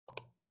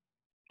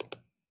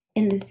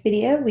In this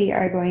video, we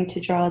are going to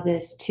draw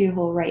this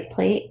two-hole right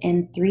plate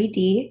in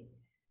 3D.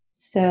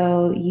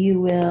 So you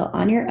will,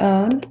 on your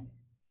own,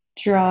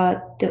 draw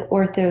the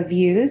ortho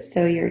views,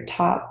 so your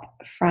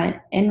top, front,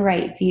 and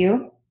right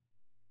view.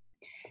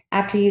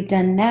 After you've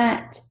done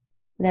that,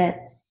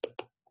 let's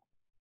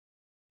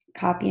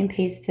copy and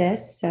paste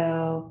this.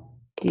 So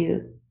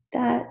do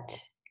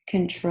that,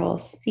 Control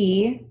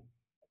C.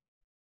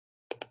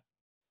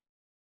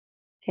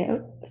 Okay,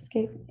 oh,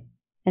 escape.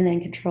 And then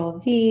Control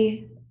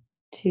V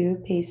to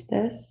paste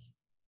this.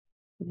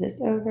 Move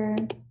this over.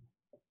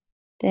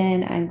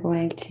 Then I'm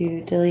going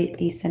to delete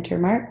these center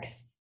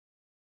marks.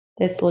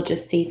 This will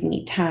just save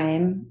me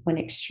time when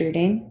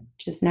extruding,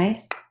 which is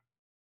nice.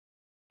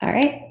 All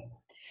right.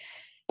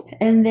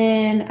 And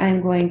then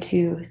I'm going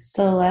to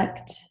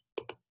select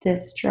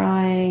this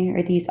drawing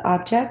or these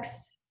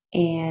objects,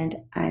 and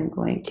I'm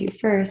going to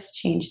first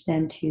change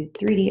them to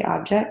 3D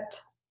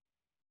object.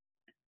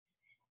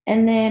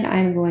 And then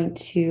I'm going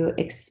to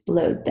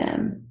explode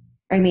them.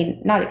 I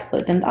mean, not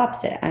explode them, the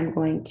opposite. I'm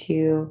going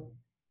to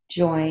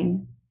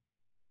join.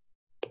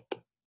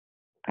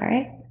 All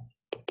right.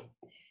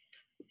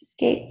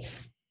 Escape.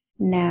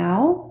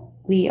 Now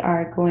we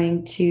are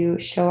going to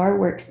show our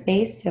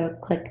workspace. So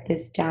click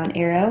this down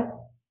arrow.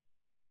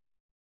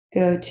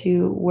 Go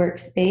to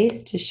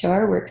workspace to show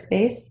our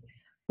workspace.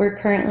 We're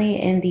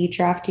currently in the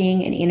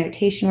drafting and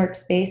annotation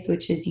workspace,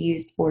 which is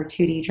used for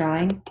 2D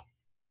drawing.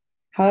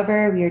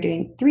 However, we are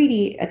doing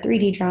a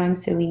 3D drawing,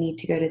 so we need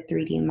to go to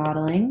 3D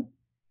modeling.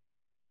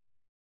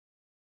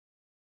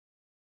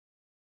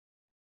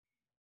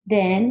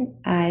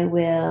 Then I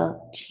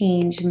will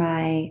change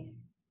my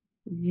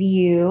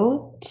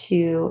view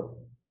to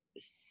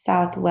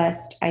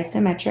southwest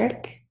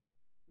isometric,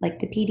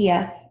 like the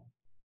PDF.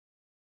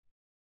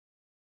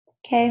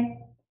 Okay,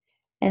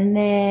 and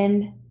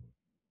then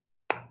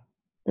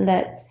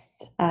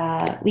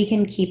we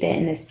can keep it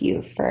in this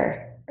view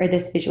or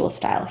this visual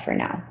style for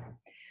now.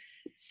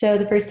 So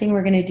the first thing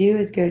we're going to do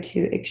is go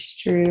to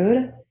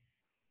extrude.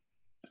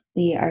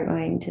 We are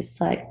going to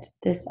select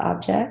this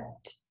object,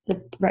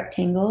 the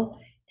rectangle,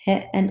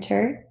 hit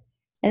enter,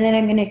 and then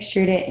I'm going to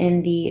extrude it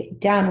in the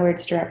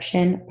downwards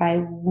direction by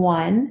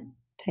 1,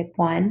 type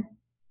 1,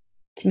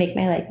 to make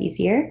my life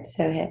easier.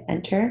 So hit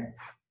enter.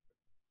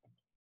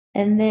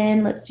 And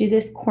then let's do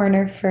this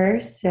corner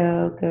first.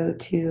 So go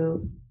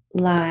to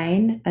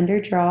line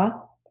under draw,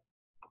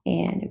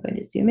 and I'm going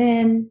to zoom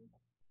in,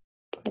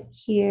 click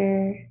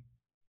here,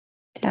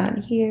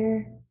 down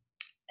here,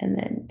 and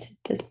then to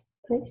this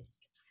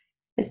place,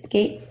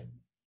 escape.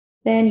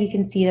 Then you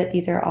can see that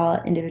these are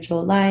all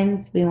individual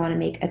lines. We want to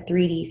make a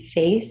 3D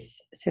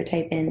face. So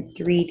type in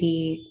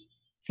 3D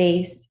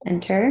face,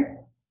 enter.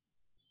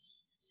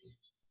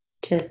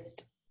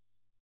 Just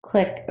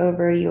click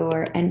over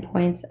your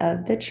endpoints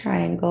of the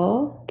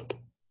triangle.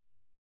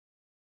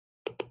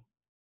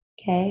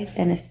 Okay,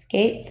 then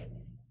escape.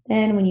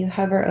 Then when you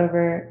hover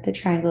over the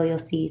triangle, you'll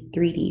see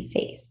 3D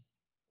face.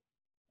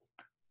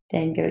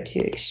 Then go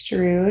to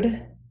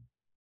extrude.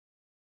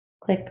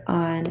 Click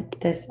on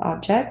this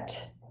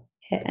object,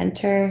 hit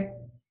enter,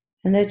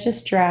 and then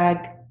just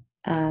drag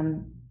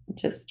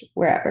just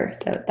wherever.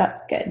 So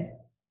that's good.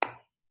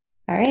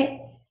 All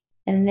right.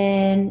 And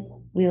then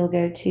we will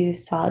go to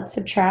solid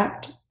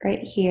subtract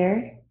right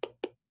here.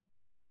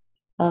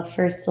 I'll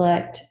first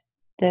select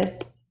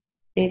this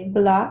big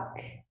block,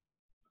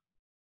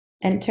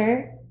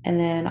 enter, and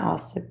then I'll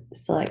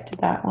select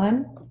that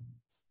one,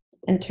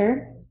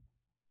 enter.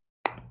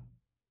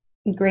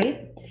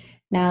 Great.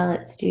 Now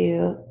let's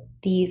do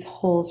these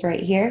holes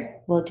right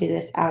here. We'll do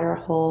this outer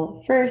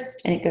hole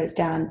first, and it goes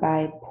down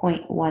by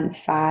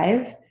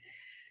 0.15.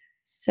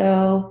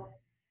 So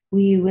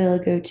we will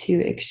go to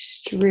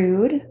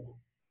extrude.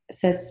 It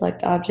says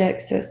select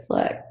object, so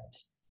select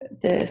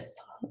this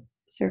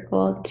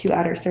circle, the two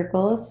outer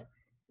circles,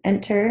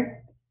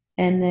 enter,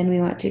 and then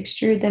we want to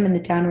extrude them in the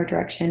downward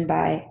direction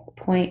by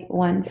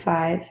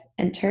 0.15,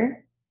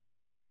 enter.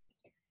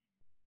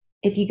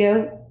 If you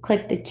go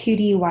click the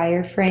 2D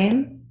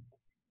wireframe,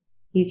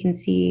 you can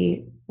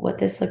see what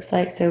this looks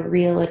like. So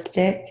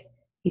realistic,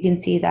 you can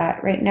see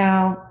that right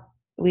now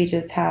we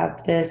just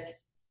have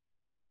this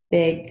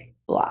big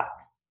block.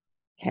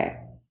 Okay,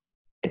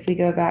 if we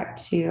go back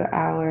to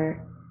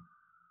our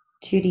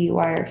 2D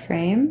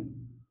wireframe,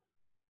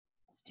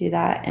 let's do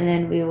that, and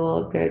then we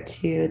will go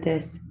to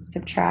this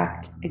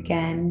subtract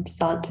again,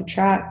 solid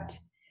subtract.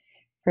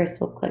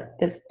 First we'll click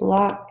this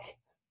block,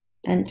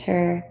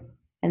 enter,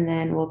 and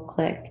then we'll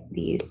click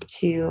these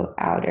two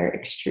outer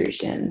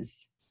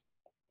extrusions.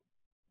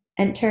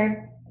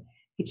 Enter.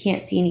 You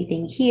can't see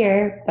anything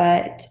here,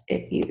 but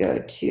if you go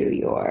to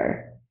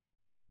your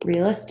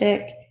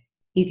realistic,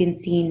 you can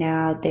see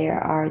now there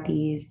are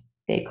these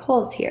big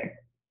holes here.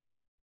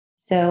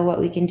 So what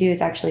we can do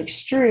is actually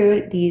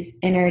extrude these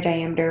inner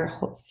diameter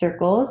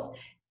circles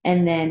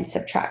and then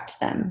subtract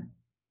them.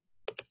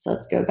 So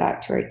let's go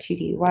back to our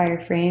 2D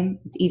wireframe.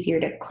 It's easier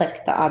to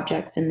click the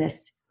objects in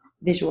this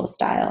visual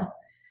style.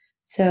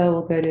 So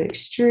we'll go to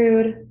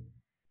extrude,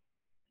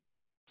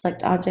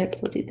 select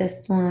objects, we'll do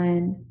this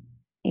one,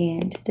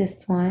 and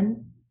this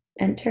one,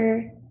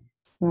 enter.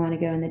 We want to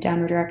go in the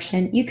downward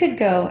direction. You could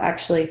go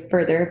actually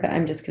further, but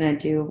I'm just going to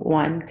do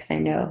 1 because I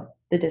know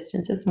the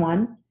distance is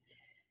 1.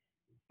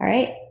 All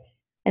right.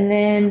 And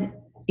then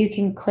you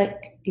can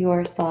click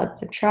your solid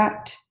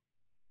subtract.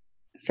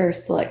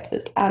 First, select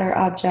this outer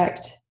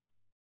object,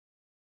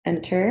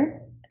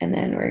 enter, and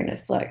then we're going to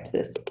select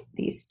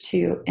these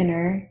 2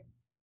 inner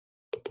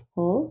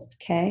holes.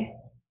 Okay.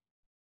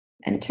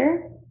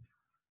 Enter.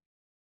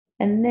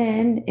 And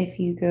then if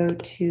you go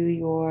to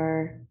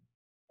your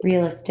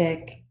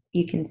realistic,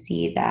 you can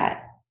see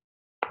that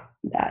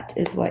that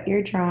is what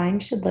your drawing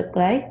should look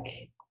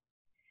like.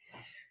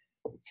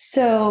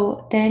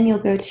 So then you'll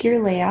go to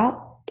your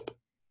layout,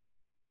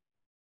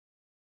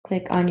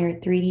 click on your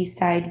 3D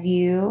side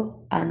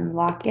view,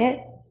 unlock it,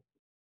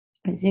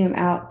 zoom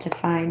out to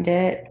find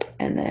it,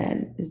 and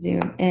then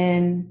zoom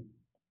in.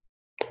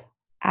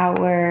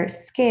 Our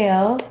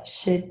scale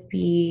should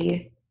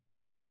be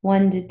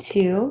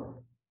 1:2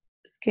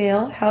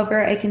 scale.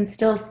 However, I can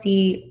still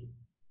see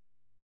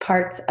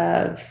parts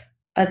of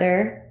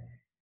other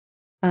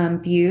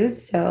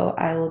views. So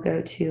I will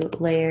go to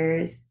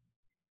layers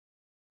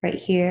right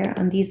here.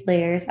 On these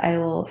layers, I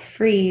will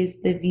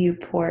freeze the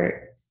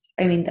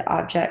the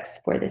objects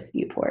for this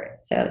viewport.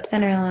 So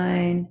center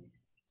line,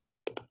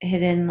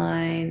 hidden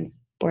lines,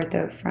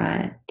 ortho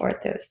front,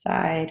 ortho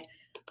side,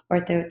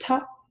 ortho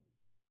top.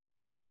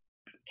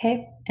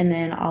 Okay, and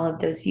then all of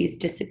those views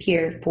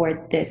disappear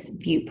for this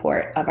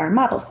viewport of our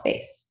model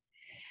space.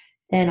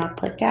 Then I'll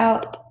click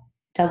out,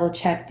 double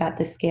check that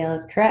the scale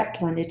is correct,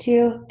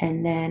 1:2,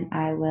 and then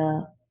I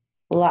will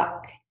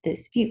lock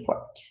this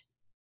viewport.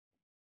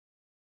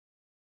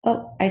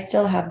 Oh, I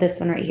still have this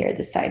one right here,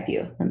 the side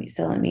view. Let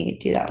me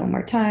do that one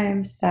more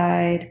time.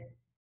 Side,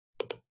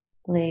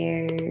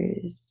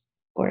 layers,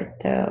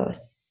 ortho,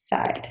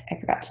 side. I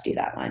forgot to do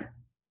that one.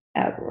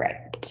 All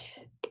right.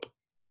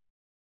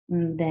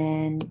 And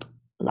then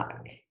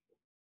lock.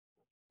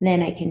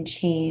 Then I can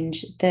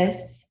change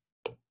this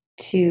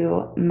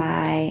to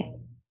my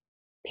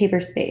paper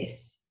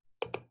space.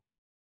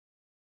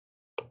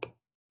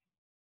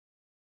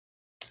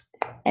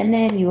 And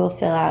then you will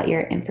fill out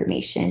your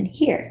information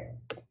here.